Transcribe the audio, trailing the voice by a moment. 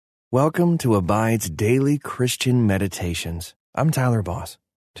Welcome to Abide's Daily Christian Meditations. I'm Tyler Boss.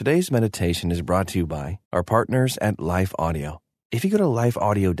 Today's meditation is brought to you by our partners at Life Audio. If you go to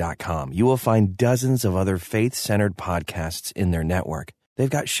lifeaudio.com, you will find dozens of other faith-centered podcasts in their network. They've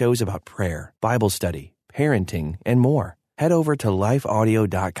got shows about prayer, Bible study, parenting, and more. Head over to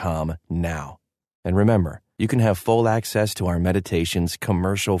lifeaudio.com now. And remember, you can have full access to our meditations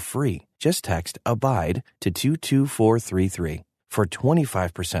commercial-free. Just text ABIDE to 22433 for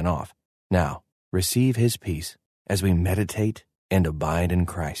 25% off. Now, receive His peace as we meditate and abide in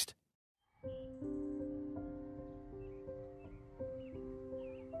Christ.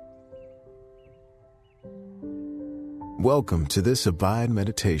 Welcome to this Abide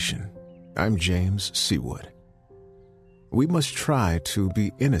Meditation. I'm James Seawood. We must try to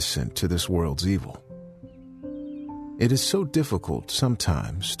be innocent to this world's evil. It is so difficult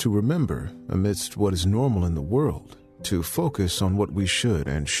sometimes to remember, amidst what is normal in the world, to focus on what we should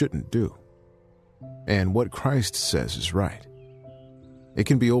and shouldn't do, and what Christ says is right. It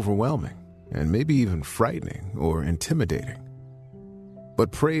can be overwhelming and maybe even frightening or intimidating.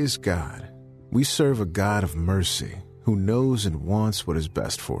 But praise God, we serve a God of mercy who knows and wants what is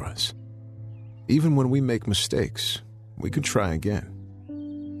best for us. Even when we make mistakes, we can try again.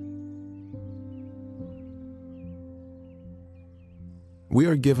 We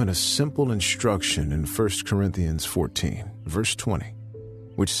are given a simple instruction in 1 Corinthians 14, verse 20,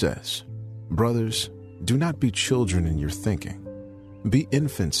 which says, "Brothers, do not be children in your thinking. Be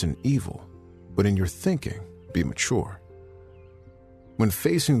infants in evil, but in your thinking be mature." When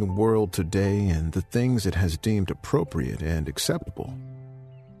facing the world today and the things it has deemed appropriate and acceptable,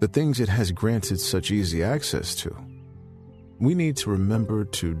 the things it has granted such easy access to, we need to remember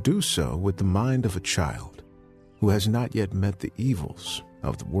to do so with the mind of a child who has not yet met the evils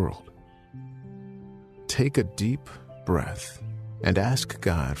of the world. Take a deep breath and ask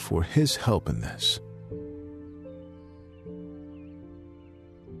God for His help in this.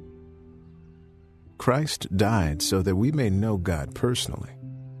 Christ died so that we may know God personally.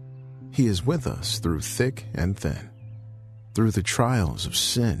 He is with us through thick and thin, through the trials of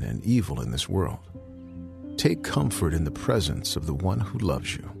sin and evil in this world. Take comfort in the presence of the one who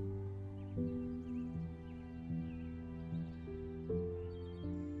loves you.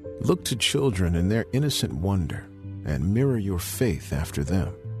 Look to children in their innocent wonder and mirror your faith after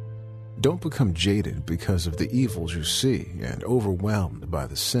them. Don't become jaded because of the evils you see and overwhelmed by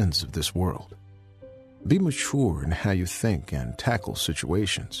the sins of this world. Be mature in how you think and tackle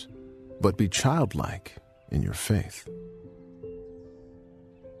situations, but be childlike in your faith.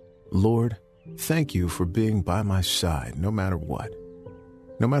 Lord, thank you for being by my side no matter what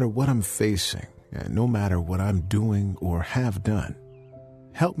I'm facing, and no matter what I'm doing or have done.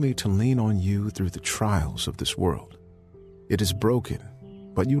 Help me to lean on you through the trials of this world. It is broken,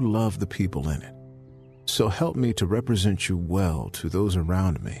 but you love the people in it. So help me to represent you well to those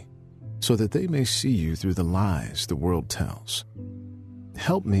around me, so that they may see you through the lies the world tells.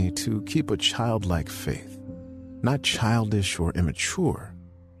 Help me to keep a childlike faith, not childish or immature,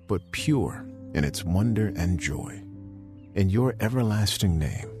 but pure in its wonder and joy. In your everlasting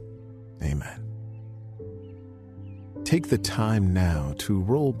name, amen. Take the time now to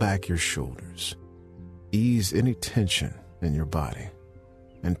roll back your shoulders, ease any tension in your body,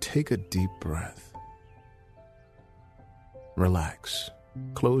 and take a deep breath. Relax,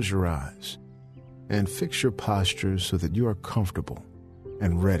 close your eyes, and fix your posture so that you are comfortable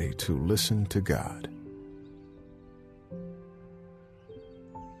and ready to listen to God.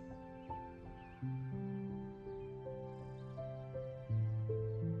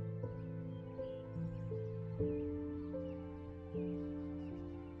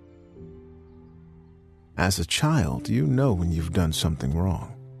 As a child, you know when you've done something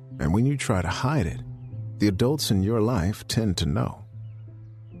wrong, and when you try to hide it, the adults in your life tend to know.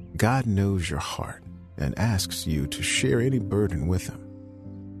 God knows your heart and asks you to share any burden with Him.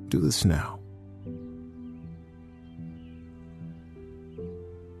 Do this now.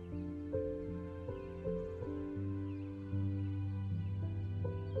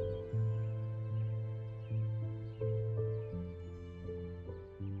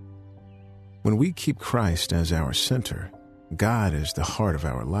 When we keep Christ as our center, God as the heart of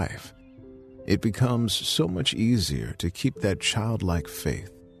our life, it becomes so much easier to keep that childlike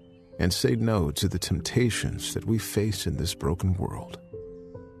faith and say no to the temptations that we face in this broken world.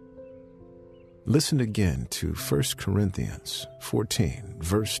 Listen again to 1 Corinthians 14,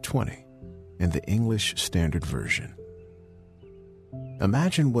 verse 20 in the English Standard Version.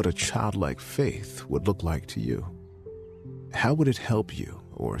 Imagine what a childlike faith would look like to you. How would it help you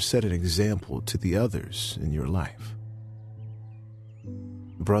or set an example to the others in your life?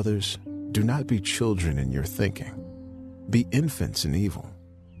 Brothers, do not be children in your thinking. Be infants in evil,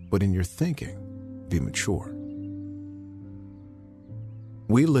 but in your thinking, be mature.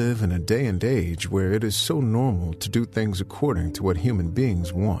 We live in a day and age where it is so normal to do things according to what human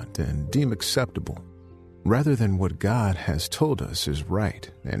beings want and deem acceptable, rather than what God has told us is right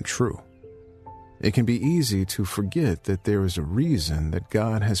and true. It can be easy to forget that there is a reason that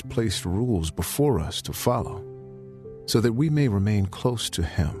God has placed rules before us to follow, so that we may remain close to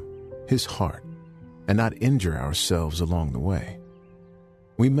Him, His heart, and not injure ourselves along the way.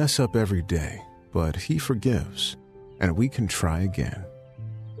 We mess up every day, but He forgives, and we can try again.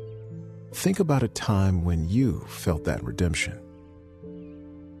 Think about a time when you felt that redemption.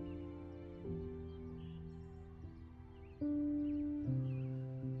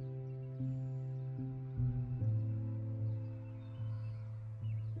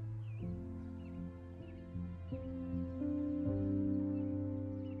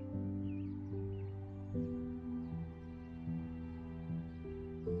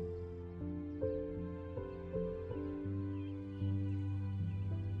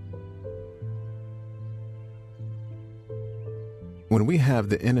 When we have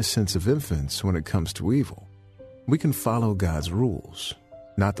the innocence of infants when it comes to evil, we can follow God's rules,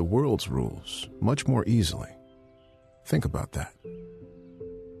 not the world's rules, much more easily. Think about that.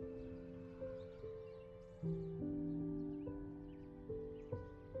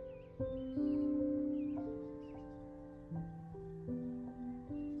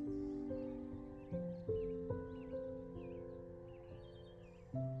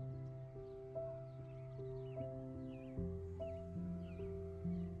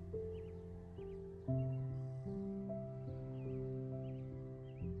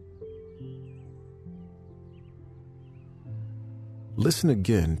 Listen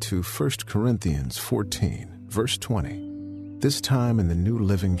again to 1 Corinthians 14, verse 20, this time in the New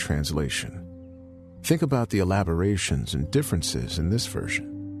Living Translation. Think about the elaborations and differences in this version.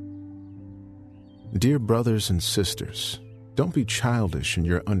 Dear brothers and sisters, don't be childish in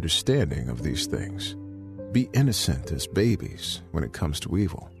your understanding of these things. Be innocent as babies when it comes to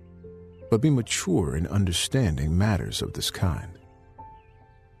evil, but be mature in understanding matters of this kind.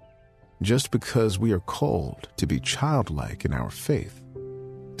 Just because we are called to be childlike in our faith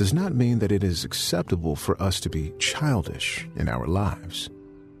does not mean that it is acceptable for us to be childish in our lives.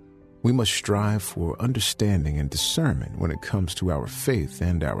 We must strive for understanding and discernment when it comes to our faith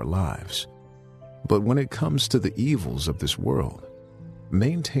and our lives. But when it comes to the evils of this world,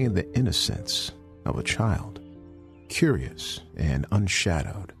 maintain the innocence of a child, curious and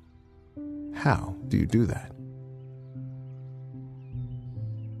unshadowed. How do you do that?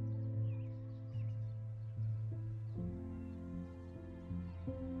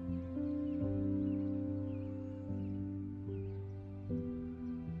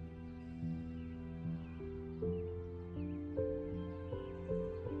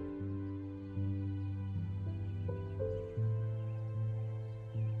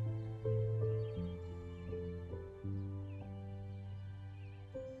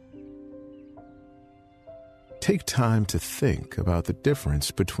 Take time to think about the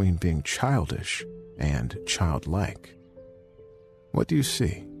difference between being childish and childlike. What do you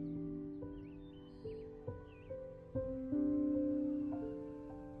see?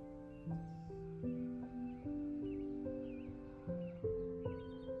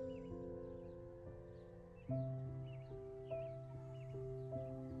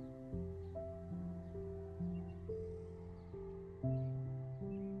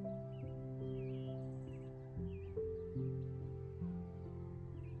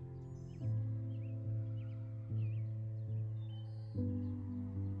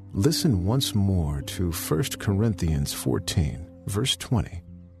 Listen once more to 1 Corinthians 14, verse 20,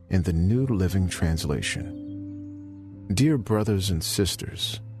 in the New Living Translation. Dear brothers and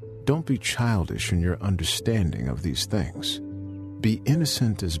sisters, don't be childish in your understanding of these things. Be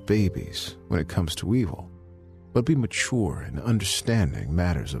innocent as babies when it comes to evil, but be mature in understanding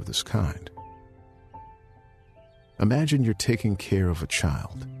matters of this kind. Imagine you're taking care of a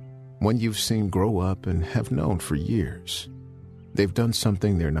child, one you've seen grow up and have known for years. They've done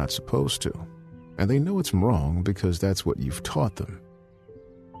something they're not supposed to, and they know it's wrong because that's what you've taught them.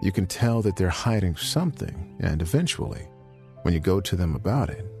 You can tell that they're hiding something, and eventually, when you go to them about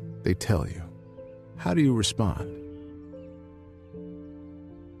it, they tell you. How do you respond?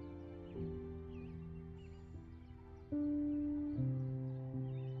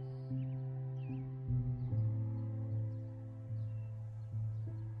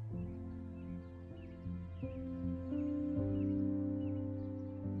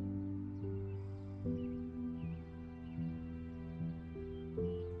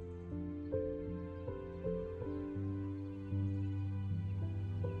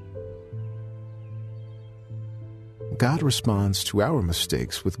 God responds to our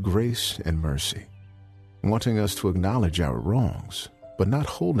mistakes with grace and mercy, wanting us to acknowledge our wrongs, but not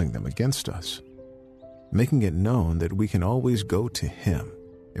holding them against us, making it known that we can always go to Him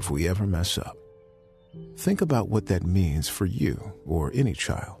if we ever mess up. Think about what that means for you or any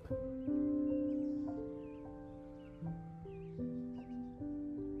child.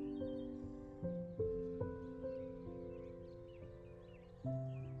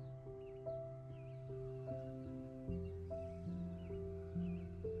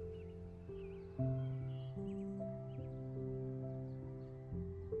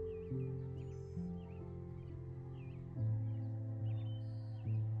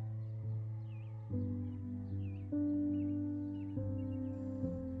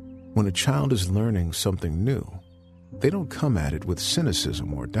 When a child is learning something new, they don't come at it with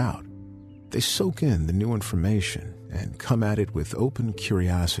cynicism or doubt. They soak in the new information and come at it with open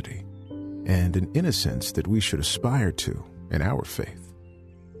curiosity and an innocence that we should aspire to in our faith,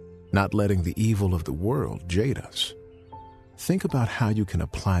 not letting the evil of the world jade us. Think about how you can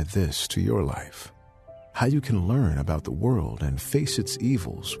apply this to your life, how you can learn about the world and face its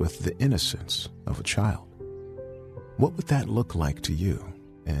evils with the innocence of a child. What would that look like to you?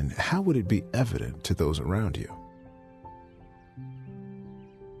 And how would it be evident to those around you?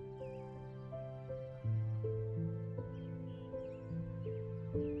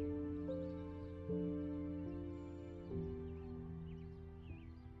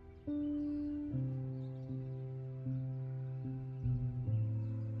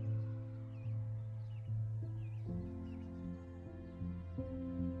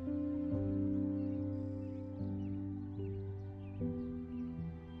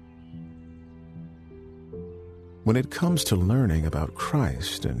 When it comes to learning about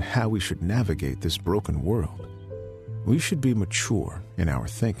Christ and how we should navigate this broken world, we should be mature in our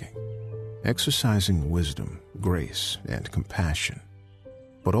thinking, exercising wisdom, grace, and compassion.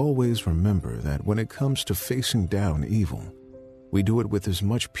 But always remember that when it comes to facing down evil, we do it with as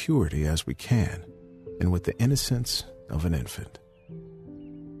much purity as we can and with the innocence of an infant.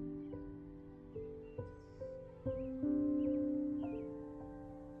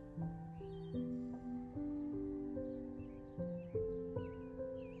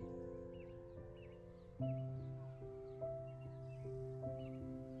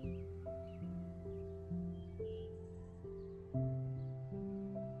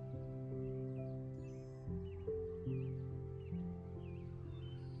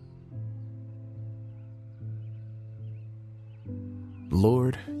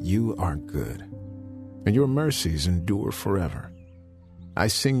 Lord, you are good, and your mercies endure forever. I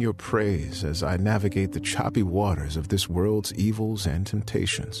sing your praise as I navigate the choppy waters of this world's evils and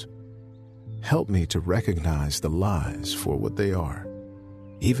temptations. Help me to recognize the lies for what they are,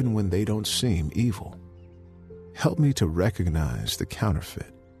 even when they don't seem evil. Help me to recognize the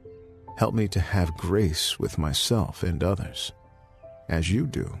counterfeit. Help me to have grace with myself and others, as you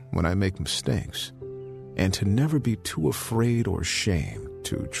do when I make mistakes, and to never be too afraid or ashamed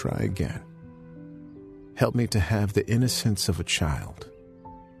to try again. Help me to have the innocence of a child.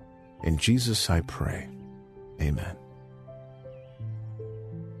 In Jesus I pray. Amen.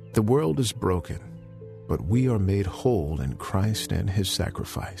 The world is broken, but we are made whole in Christ and His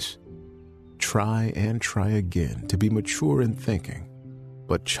sacrifice. Try and try again to be mature in thinking,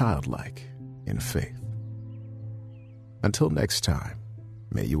 but childlike in faith. Until next time,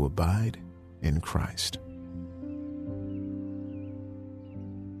 may you abide in Christ.